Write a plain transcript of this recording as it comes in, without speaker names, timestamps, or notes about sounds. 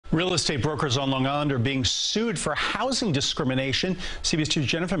Real estate brokers on Long Island are being sued for housing discrimination. CBS 2's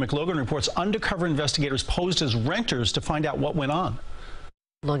Jennifer McLogan reports undercover investigators posed as renters to find out what went on.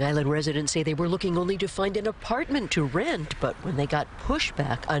 Long Island residents say they were looking only to find an apartment to rent, but when they got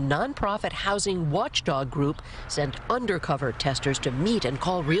pushback, a nonprofit housing watchdog group sent undercover testers to meet and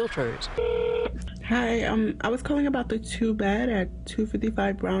call realtors. Hi, I was calling about the 2-bed at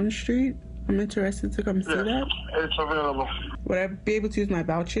 255 Brown Street. I'm interested to come see that. It's available. Would I be able to use my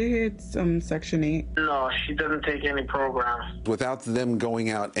voucher here? It's Section 8. No, she doesn't take any program. Without them going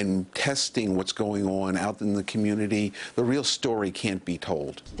out and testing what's going on out in the community, the real story can't be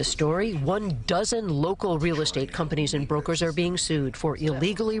told. The story? 12 local real estate companies and brokers are being sued for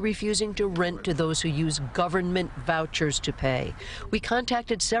illegally refusing to rent to those who use government vouchers to pay. We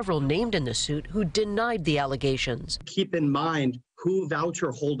contacted several named in the suit who denied the allegations. Keep in mind who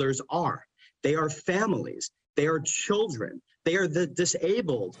voucher holders are. They are families, they are children, they are the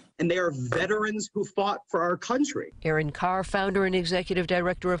disabled, and they are veterans who fought for our country. Erin Carr, founder and executive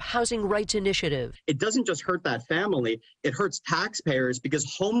director of Housing Rights Initiative. It doesn't just hurt that family, it hurts taxpayers because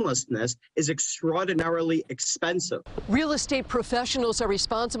homelessness is extraordinarily expensive. Real estate professionals are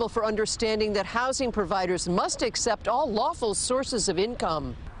responsible for understanding that housing providers must accept all lawful sources of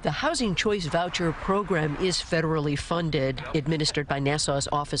income. The Housing Choice Voucher program is federally funded. Administered by Nassau's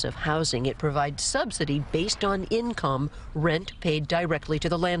Office of Housing, it provides subsidy based on income, rent paid directly to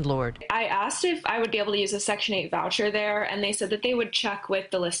the landlord. I asked if I would be able to use a Section 8 voucher there, and they said that they would check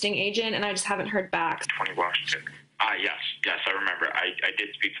with the listing agent, and I just haven't heard back. 20 Washington. Yes, I remember. I did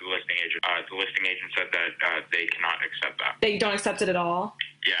speak to the listing agent. The listing agent said that they cannot accept that. They don't accept it at all?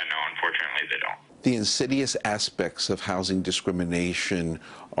 Yeah, no, unfortunately they don't. The insidious aspects of housing discrimination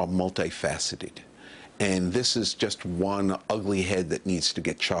are multifaceted. And this is just one ugly head that needs to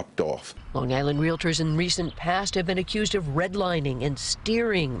get chopped off. Long Island realtors in recent past have been accused of redlining and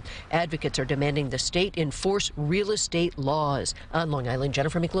steering. Advocates are demanding the state enforce real estate laws. On Long Island,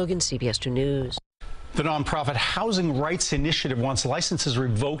 Jennifer McLogan, CBS 2 News. The nonprofit Housing Rights Initiative wants licenses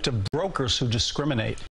revoked of brokers who discriminate.